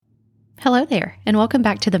Hello there, and welcome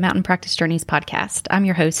back to the Mountain Practice Journeys podcast. I'm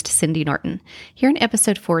your host, Cindy Norton. Here in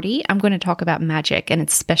episode 40, I'm going to talk about magic and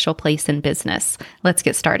its special place in business. Let's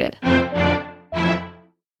get started.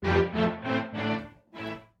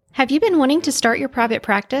 Have you been wanting to start your private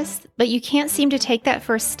practice, but you can't seem to take that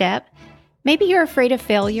first step? Maybe you're afraid of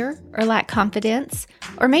failure or lack confidence,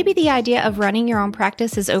 or maybe the idea of running your own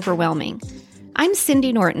practice is overwhelming. I'm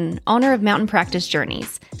Cindy Norton, owner of Mountain Practice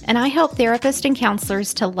Journeys, and I help therapists and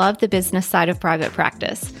counselors to love the business side of private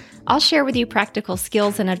practice. I'll share with you practical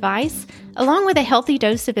skills and advice, along with a healthy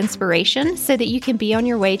dose of inspiration so that you can be on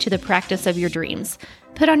your way to the practice of your dreams.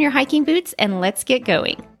 Put on your hiking boots and let's get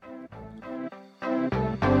going.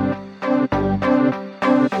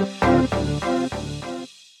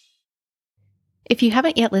 If you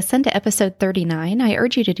haven't yet listened to episode 39, I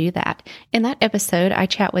urge you to do that. In that episode, I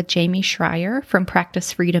chat with Jamie Schreier from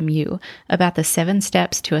Practice Freedom U about the 7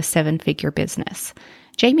 steps to a 7-figure business.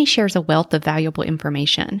 Jamie shares a wealth of valuable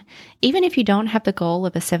information. Even if you don't have the goal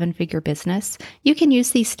of a 7-figure business, you can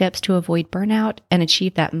use these steps to avoid burnout and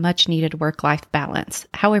achieve that much-needed work-life balance,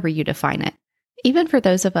 however you define it. Even for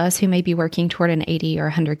those of us who may be working toward an 80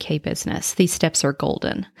 or 100K business, these steps are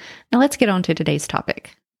golden. Now let's get on to today's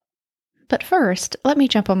topic. But first, let me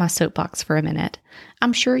jump on my soapbox for a minute.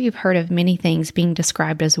 I'm sure you've heard of many things being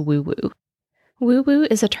described as woo-woo. Woo-woo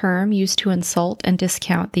is a term used to insult and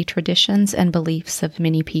discount the traditions and beliefs of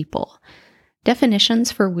many people. Definitions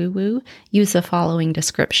for woo-woo use the following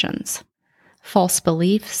descriptions: false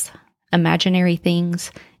beliefs, imaginary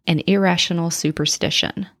things, and irrational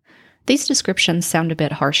superstition. These descriptions sound a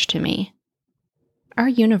bit harsh to me. Our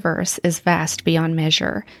universe is vast beyond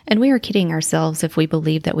measure, and we are kidding ourselves if we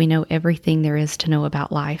believe that we know everything there is to know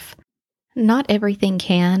about life. Not everything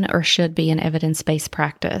can or should be an evidence-based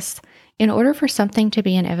practice. In order for something to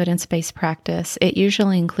be an evidence-based practice, it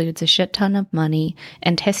usually includes a shit ton of money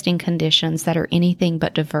and testing conditions that are anything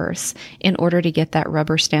but diverse in order to get that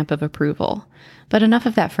rubber stamp of approval. But enough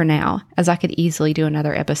of that for now, as I could easily do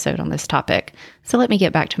another episode on this topic, so let me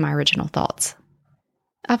get back to my original thoughts.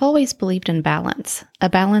 I've always believed in balance, a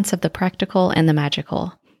balance of the practical and the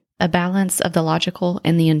magical, a balance of the logical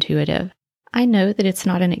and the intuitive. I know that it's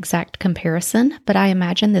not an exact comparison, but I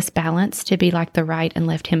imagine this balance to be like the right and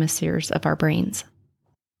left hemispheres of our brains.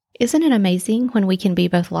 Isn't it amazing when we can be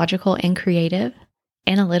both logical and creative,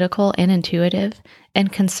 analytical and intuitive,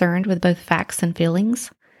 and concerned with both facts and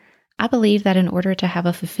feelings? I believe that in order to have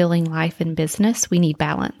a fulfilling life in business, we need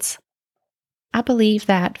balance. I believe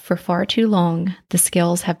that for far too long, the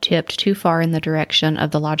scales have tipped too far in the direction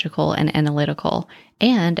of the logical and analytical,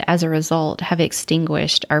 and as a result, have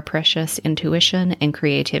extinguished our precious intuition and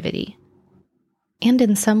creativity. And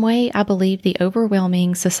in some way, I believe the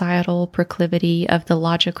overwhelming societal proclivity of the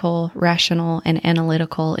logical, rational, and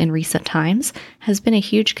analytical in recent times has been a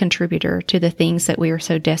huge contributor to the things that we are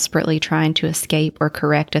so desperately trying to escape or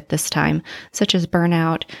correct at this time, such as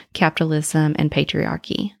burnout, capitalism, and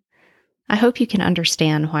patriarchy. I hope you can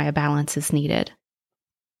understand why a balance is needed.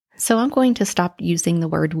 So I'm going to stop using the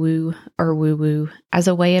word woo or woo-woo as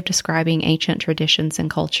a way of describing ancient traditions and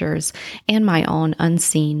cultures and my own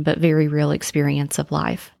unseen but very real experience of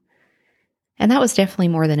life. And that was definitely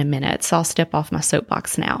more than a minute, so I'll step off my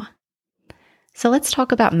soapbox now. So let's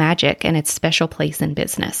talk about magic and its special place in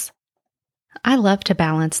business. I love to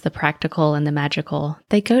balance the practical and the magical.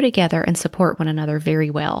 They go together and support one another very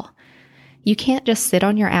well. You can't just sit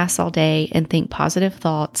on your ass all day and think positive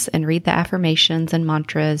thoughts and read the affirmations and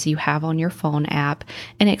mantras you have on your phone app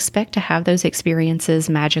and expect to have those experiences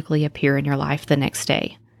magically appear in your life the next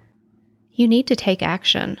day. You need to take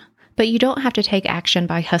action, but you don't have to take action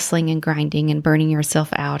by hustling and grinding and burning yourself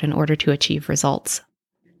out in order to achieve results.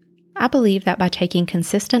 I believe that by taking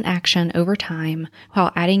consistent action over time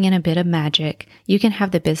while adding in a bit of magic, you can have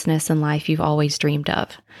the business and life you've always dreamed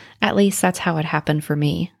of. At least that's how it happened for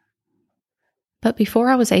me. But before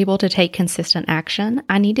I was able to take consistent action,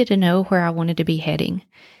 I needed to know where I wanted to be heading.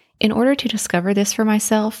 In order to discover this for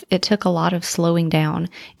myself, it took a lot of slowing down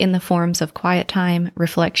in the forms of quiet time,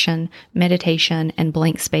 reflection, meditation, and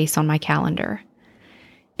blank space on my calendar.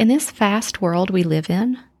 In this fast world we live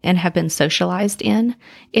in and have been socialized in,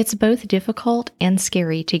 it's both difficult and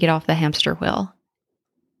scary to get off the hamster wheel.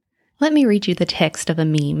 Let me read you the text of a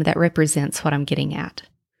meme that represents what I'm getting at.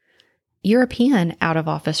 European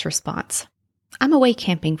out-of-office response. I'm away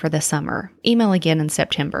camping for the summer. Email again in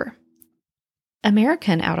September.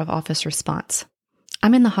 American out-of-office response.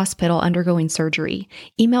 I'm in the hospital undergoing surgery.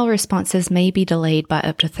 Email responses may be delayed by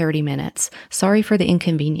up to 30 minutes. Sorry for the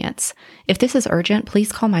inconvenience. If this is urgent,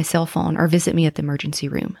 please call my cell phone or visit me at the emergency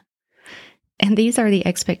room. And these are the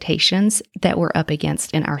expectations that we're up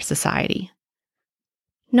against in our society.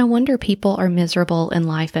 No wonder people are miserable in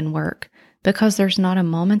life and work, because there's not a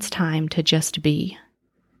moment's time to just be.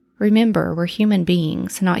 Remember, we're human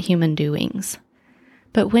beings, not human doings.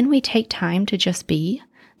 But when we take time to just be,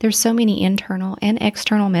 there's so many internal and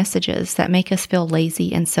external messages that make us feel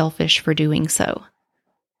lazy and selfish for doing so.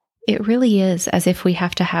 It really is as if we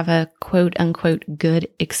have to have a quote-unquote good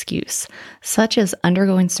excuse, such as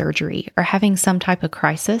undergoing surgery or having some type of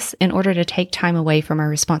crisis in order to take time away from our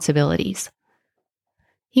responsibilities.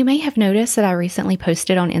 You may have noticed that I recently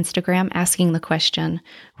posted on Instagram asking the question,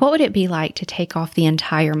 what would it be like to take off the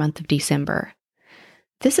entire month of December?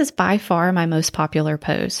 This is by far my most popular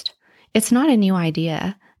post. It's not a new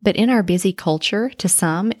idea, but in our busy culture, to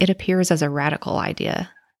some, it appears as a radical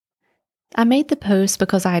idea. I made the post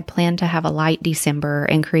because I had planned to have a light December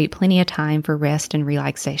and create plenty of time for rest and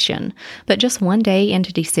relaxation, but just one day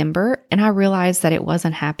into December, and I realized that it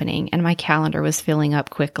wasn't happening and my calendar was filling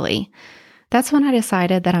up quickly. That's when I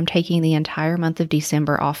decided that I'm taking the entire month of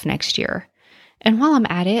December off next year. And while I'm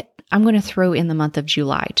at it, I'm going to throw in the month of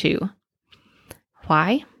July too.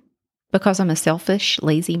 Why? Because I'm a selfish,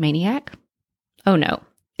 lazy maniac? Oh no,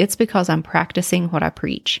 it's because I'm practicing what I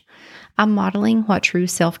preach. I'm modeling what true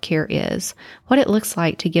self-care is, what it looks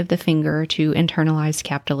like to give the finger to internalized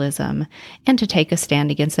capitalism and to take a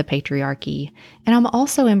stand against the patriarchy, and I'm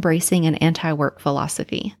also embracing an anti-work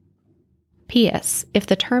philosophy. P.S. If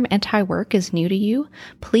the term anti-work is new to you,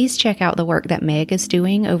 please check out the work that Meg is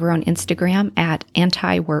doing over on Instagram at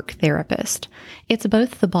Anti-Work Therapist. It's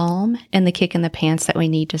both the balm and the kick in the pants that we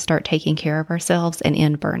need to start taking care of ourselves and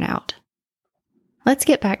end burnout. Let's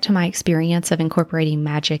get back to my experience of incorporating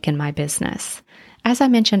magic in my business. As I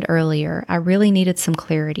mentioned earlier, I really needed some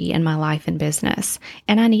clarity in my life and business,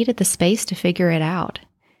 and I needed the space to figure it out.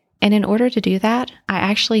 And in order to do that, I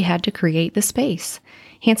actually had to create the space.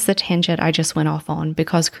 Hence the tangent I just went off on,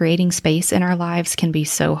 because creating space in our lives can be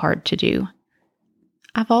so hard to do.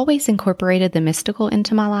 I've always incorporated the mystical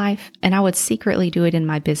into my life, and I would secretly do it in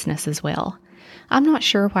my business as well. I'm not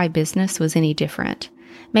sure why business was any different.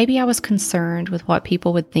 Maybe I was concerned with what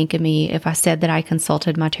people would think of me if I said that I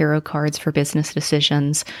consulted my tarot cards for business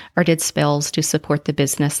decisions or did spells to support the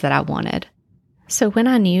business that I wanted. So when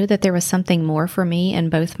I knew that there was something more for me in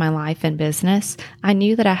both my life and business, I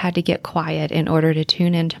knew that I had to get quiet in order to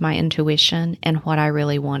tune into my intuition and what I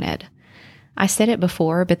really wanted. I said it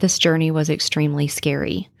before, but this journey was extremely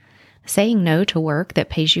scary. Saying no to work that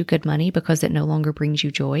pays you good money because it no longer brings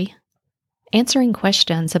you joy. Answering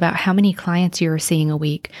questions about how many clients you are seeing a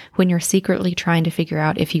week when you're secretly trying to figure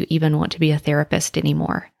out if you even want to be a therapist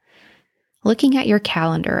anymore. Looking at your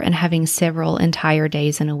calendar and having several entire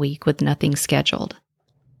days in a week with nothing scheduled.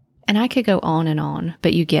 And I could go on,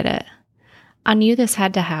 but you get it. I knew this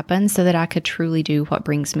had to happen so that I could truly do what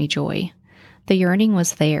brings me joy. The yearning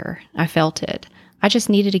was there. I felt it. I just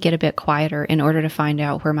needed to get a bit quieter in order to find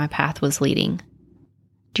out where my path was leading.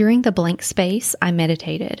 During the blank space, I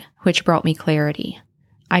meditated, which brought me clarity.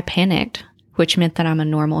 I panicked, which meant that I'm a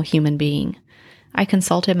normal human being. I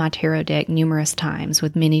consulted my tarot deck numerous times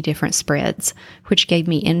with many different spreads, which gave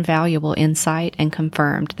me invaluable insight and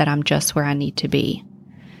confirmed that I'm just where I need to be.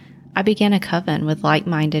 I began a coven with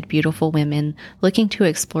like-minded, beautiful women looking to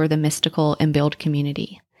explore the mystical and build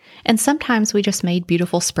community. And sometimes we just made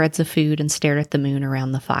beautiful spreads of food and stared at the moon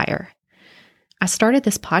around the fire. I started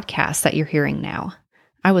this podcast that you're hearing now.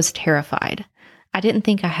 I was terrified. I didn't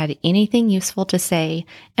think I had anything useful to say,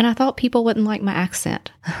 and I thought people wouldn't like my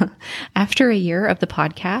accent. After a year of the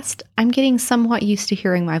podcast, I'm getting somewhat used to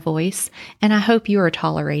hearing my voice, and I hope you are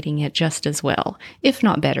tolerating it just as well, if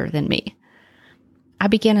not better than me. I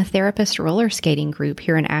began a therapist roller skating group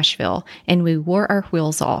here in Asheville, and we wore our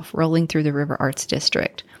wheels off rolling through the River Arts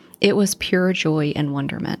District. It was pure joy and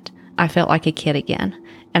wonderment. I felt like a kid again,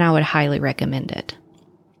 and I would highly recommend it.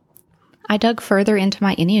 I dug further into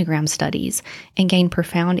my Enneagram studies and gained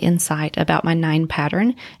profound insight about my 9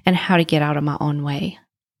 pattern and how to get out of my own way.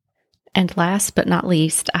 And last but not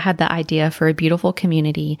least, I had the idea for a beautiful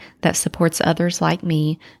community that supports others like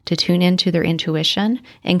me to tune into their intuition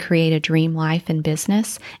and create a dream life and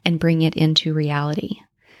business and bring it into reality.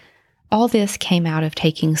 All this came out of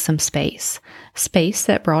taking some space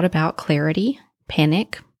that brought about clarity,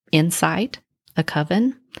 panic, insight, a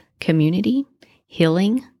coven, community,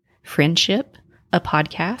 healing, friendship, a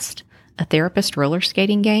podcast, a therapist roller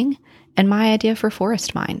skating gang, and my idea for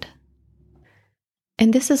Forest Mind.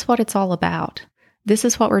 And this is what it's all about. This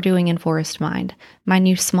is what we're doing in Forest Mind, my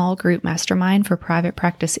new small group mastermind for private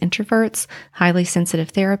practice introverts, highly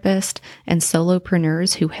sensitive therapists, and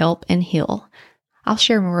solopreneurs who help and heal. I'll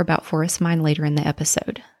share more about Forest Mind later in the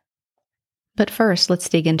episode. But first, let's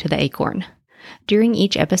dig into the acorn. During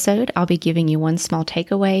each episode, I'll be giving you one small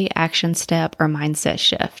takeaway, action step, or mindset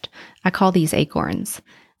shift. I call these acorns.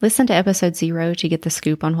 Listen to episode 0 to get the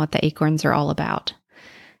scoop on what the acorns are all about.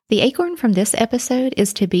 The acorn from this episode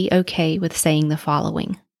is to be okay with saying the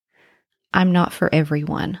following: I'm not for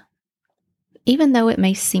everyone. Even though it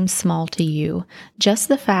may seem small to you, just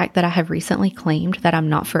the fact that I have recently claimed that I'm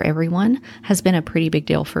not for everyone has been a pretty big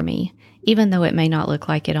deal for me, even though it may not look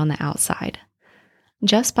like it on the outside.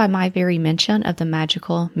 Just by my very mention of the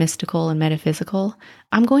magical, mystical, and metaphysical,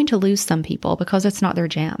 I'm going to lose some people because it's not their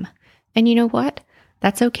jam. And you know what?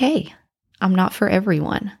 That's okay. I'm not for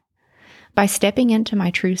everyone. By stepping into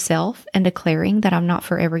my true self and declaring that I'm not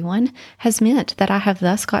for everyone has meant that I have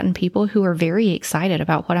thus gotten people who are very excited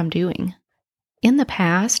about what I'm doing. In the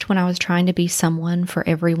past, when I was trying to be someone for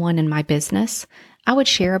everyone in my business, I would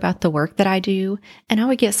share about the work that I do, and I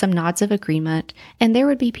would get some nods of agreement, and there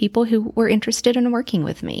would be people who were interested in working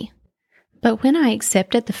with me. But when I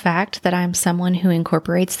accepted the fact that I am someone who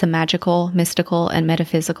incorporates the magical, mystical, and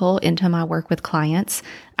metaphysical into my work with clients,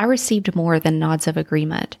 I received more than nods of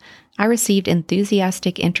agreement. I received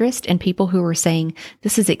enthusiastic interest in people who were saying,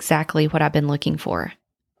 this is exactly what I've been looking for.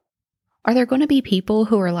 Are there going to be people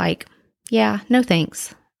who are like, yeah, no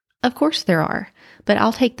thanks? Of course there are, but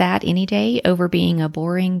I'll take that any day over being a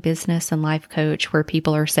boring business and life coach where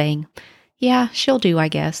people are saying, yeah, she'll do, I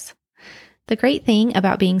guess. The great thing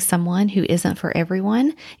about being someone who isn't for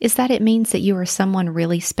everyone is that it means that you are someone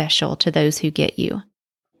really special to those who get you.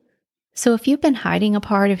 So if you've been hiding a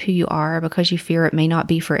part of who you are because you fear it may not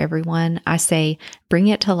be for everyone, I say, bring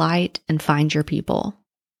it to light and find your people.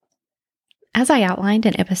 As I outlined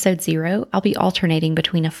in episode 0, I'll be alternating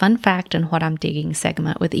between a fun fact and what I'm digging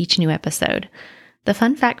segment with each new episode. The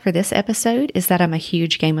fun fact for this episode is that I'm a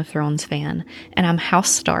huge Game of Thrones fan, and I'm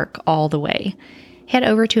House Stark all the way. Head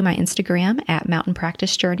over to my Instagram at Mountain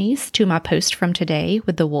Practice Journeys to my post from today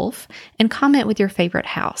with the wolf and comment with your favorite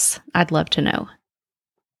house. I'd love to know.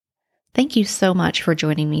 Thank you so much for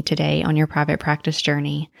joining me today on your private practice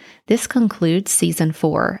journey. This concludes season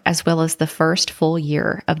 4, as well as the first full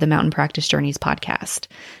year of the Mountain Practice Journeys podcast.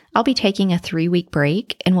 I'll be taking a 3-week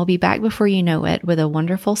break and we'll be back before you know it with a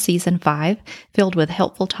wonderful season 5 filled with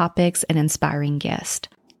helpful topics and inspiring guests.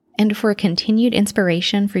 And for continued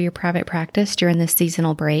inspiration for your private practice during this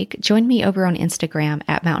seasonal break, join me over on Instagram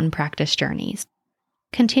at Mountain Practice Journeys.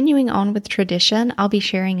 Continuing on with tradition, I'll be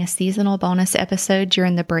sharing a seasonal bonus episode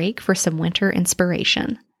during the break for some winter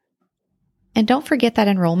inspiration. And don't forget that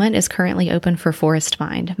enrollment is currently open for Forest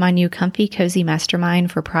Mind, my new comfy, cozy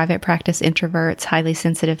mastermind for private practice introverts, highly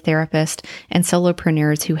sensitive therapists, and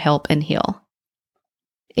solopreneurs who help and heal.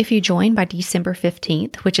 If you join by December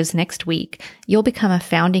 15th, which is next week, you'll become a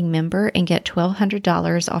founding member and get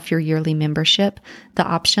 $1,200 off your yearly membership, the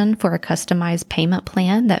option for a customized payment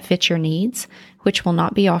plan that fits your needs, which will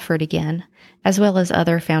not be offered again, as well as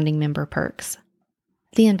other founding member perks.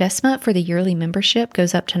 The investment for the yearly membership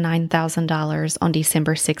goes up to $9,000 on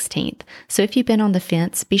December 16th, so if you've been on the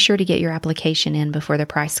fence, be sure to get your application in before the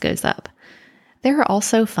price goes up. There are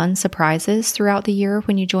also fun surprises throughout the year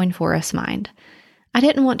when you join Forest Mind. I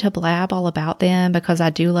didn't want to blab all about them because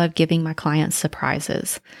I do love giving my clients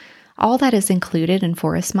surprises. All that is included in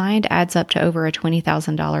Forest Mind adds up to over a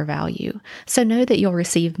 $20,000 value, so know that you'll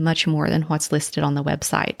receive much more than what's listed on the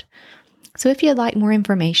website. So if you'd like more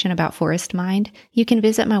information about Forest Mind, you can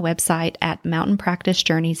visit my website at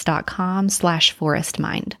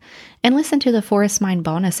mountainpracticejourneys.com/forestmind and listen to the Forest Mind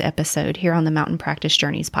bonus episode here on the Mountain Practice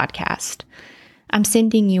Journeys podcast. I'm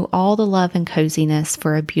sending you all the love and coziness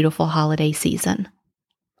for a beautiful holiday season.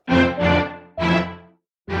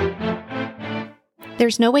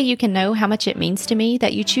 There's no way you can know how much it means to me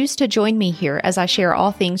that you choose to join me here as I share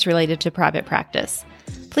all things related to private practice.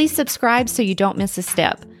 Please subscribe so you don't miss a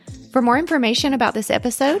step. For more information about this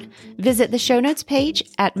episode, visit the show notes page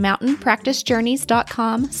at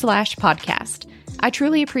mountainpracticejourneys.com/podcast. I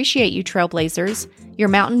truly appreciate you, trailblazers. Your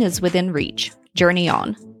mountain is within reach. Journey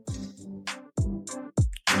on.